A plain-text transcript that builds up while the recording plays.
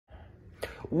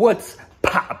What's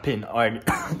poppin', our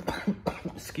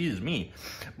excuse me,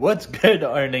 what's good,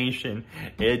 our nation?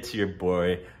 It's your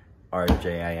boy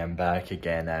RJ. I am back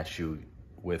again at you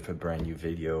with a brand new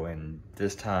video, and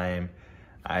this time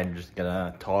I'm just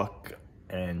gonna talk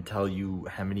and tell you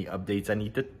how many updates I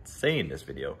need to say in this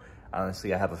video.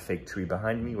 Honestly, I have a fake tree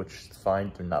behind me, which is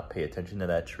fine. Do not pay attention to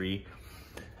that tree.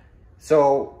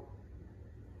 So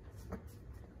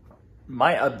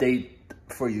my update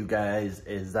for you guys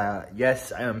is that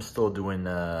yes, I am still doing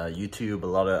YouTube.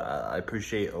 I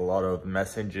appreciate a lot of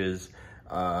messages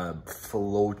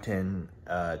floating,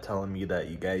 telling me that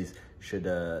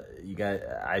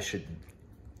I should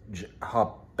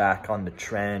hop back on the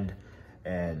trend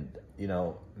and, you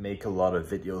know, make a lot of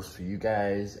videos for you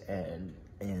guys and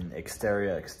in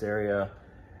exterior,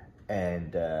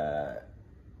 and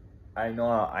I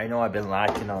know I've been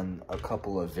lacking on a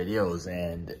couple of videos,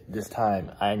 and this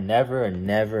time I never in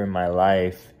my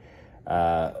life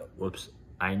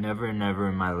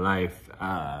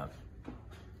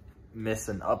miss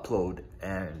an upload,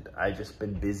 and I just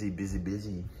been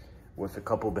busy with a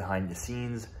couple behind the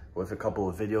scenes, with a couple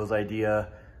of videos idea,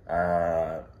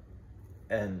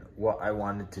 and what I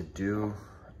wanted to do.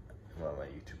 Well, my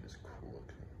YouTube is cool.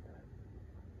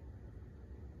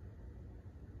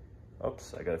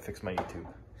 Oops, I gotta fix my YouTube.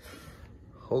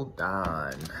 Hold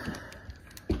on.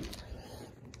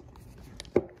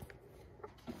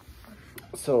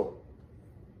 So,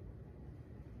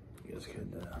 you guys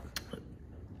could,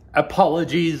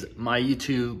 apologies, my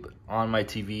YouTube on my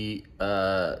TV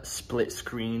split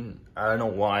screen. I don't know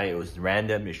why, it was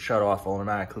random. It shut off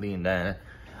automatically, and then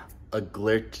a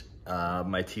glitch.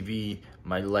 My TV,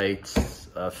 my lights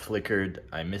flickered.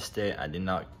 I missed it. I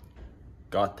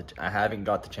haven't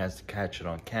got the chance to catch it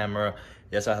on camera.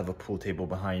 Yes, I have a pool table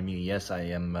behind me. Yes, I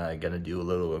am gonna do a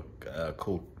little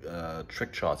cool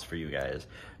trick shots for you guys.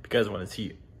 Because when I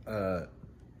see,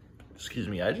 excuse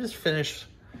me, I just finished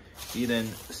eating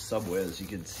Subway. As you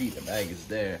can see, the bag is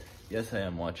there. Yes, I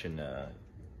am watching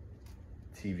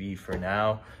TV for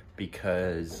now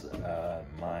because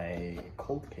my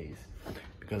cold case.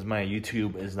 Because my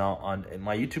YouTube is not on,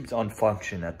 my YouTube's on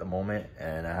function at the moment,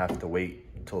 and I have to wait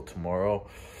until tomorrow.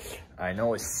 I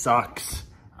know it sucks.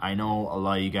 I know a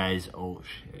lot of you guys, oh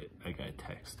shit, I got a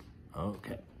text.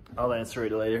 Okay, I'll answer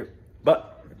it later.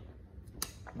 But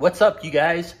what's up, you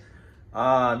guys?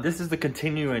 This is the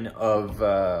continuing of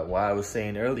what I was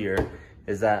saying earlier,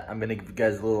 is that I'm gonna give you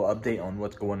guys a little update on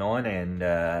what's going on and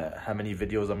how many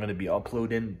videos I'm gonna be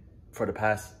uploading for the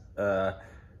past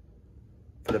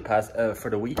for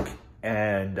the week,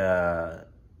 and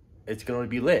it's gonna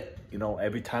be lit. You know,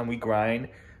 every time we grind,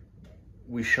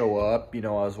 we show up. You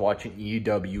know, I was watching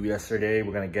EW yesterday.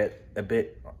 We're gonna get a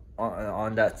bit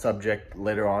on that subject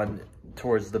later on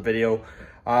towards the video.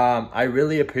 I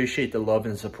really appreciate the love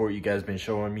and support you guys been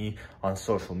showing me on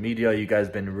social media. You guys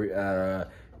been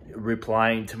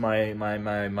replying to my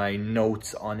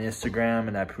notes on Instagram,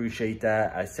 and I appreciate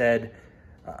that. I said,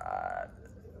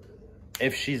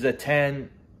 if she's a 10,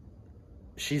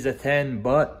 she's a 10,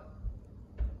 but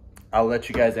I'll let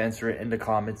you guys answer it in the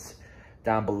comments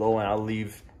down below, and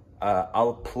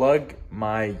I'll plug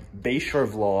my Bayshore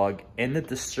vlog in the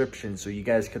description so you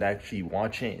guys could actually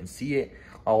watch it and see it.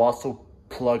 I'll also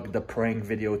plug the prank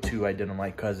video too I did on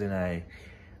my cousin.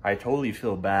 I totally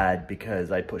feel bad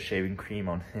because I put shaving cream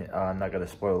on it. I'm not gonna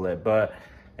spoil it, but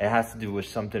it has to do with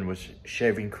something with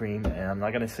shaving cream, and I'm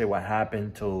not gonna say what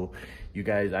happened till you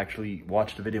guys actually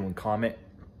watch the video and comment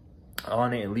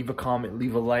on it, and leave a comment,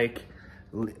 leave a like,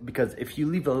 because if you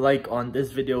leave a like on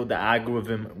this video, the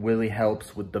algorithm really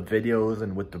helps with the videos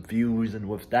and with the views and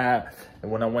with that. And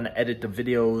when I want to edit the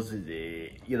videos,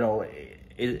 you know,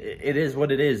 it is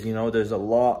what it is. You know, there's a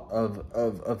lot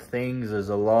of things, there's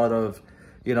a lot of,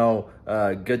 you know,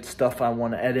 good stuff I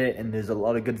want to edit, and there's a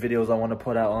lot of good videos I want to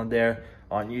put out on there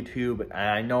on YouTube. And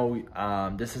I know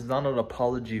this is not an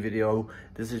apology video.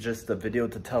 This is just a video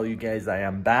to tell you guys I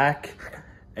am back,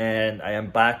 and I am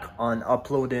back on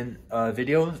uploading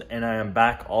videos, and I am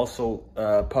back also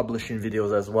publishing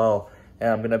videos as well. And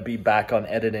I'm gonna be back on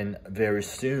editing very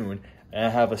soon, and I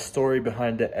have a story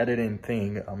behind the editing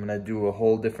thing. I'm gonna do a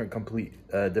whole different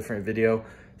different video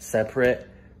separate,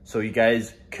 so you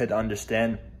guys could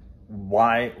understand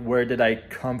where did I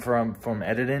come from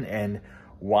editing, and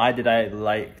why did I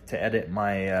like to edit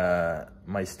my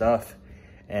my stuff.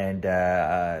 And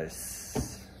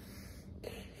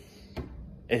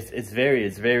it's very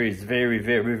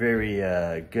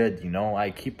good. You know,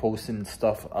 I keep posting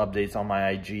stuff, updates on my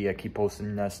IG. I keep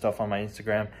posting stuff on my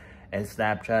Instagram and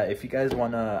Snapchat. If you guys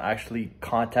want to actually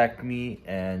contact me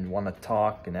and want to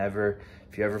talk and ever,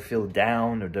 If you ever feel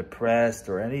down or depressed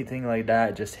or anything like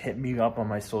that, just hit me up on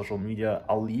my social media.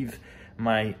 I'll leave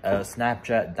my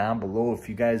Snapchat down below. If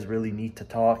you guys really need to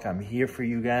talk, I'm here for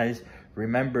you guys.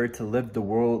 Remember to live the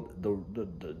world.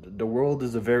 The world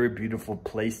is a very beautiful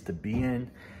place to be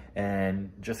in,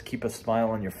 and just keep a smile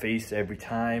on your face every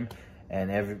time,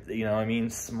 and you know what I mean,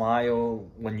 smile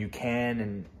when you can,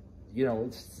 and you know,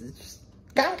 it's just,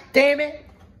 God damn it,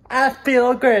 I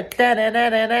feel good.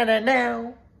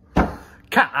 Now.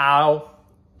 Cow.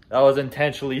 That was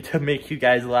intentionally to make you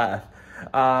guys laugh.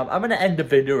 I'm gonna end the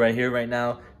video right here, right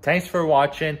now. Thanks for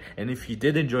watching, and if you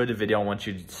did enjoy the video, I want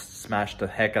you to smash the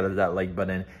heck out of that like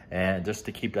button, and just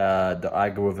to keep the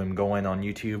algorithm going on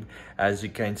YouTube. As you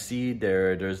can see,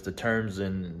 there's the terms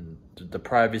and the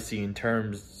privacy in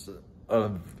terms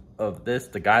of this,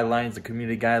 the guidelines, the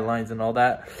community guidelines, and all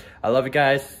that. I love you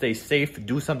guys. Stay safe.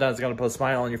 Do something that's gonna put a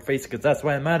smile on your face, because that's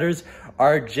what matters.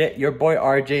 RJ, your boy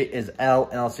RJ is L,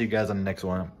 and I'll see you guys on the next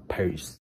one. Peace.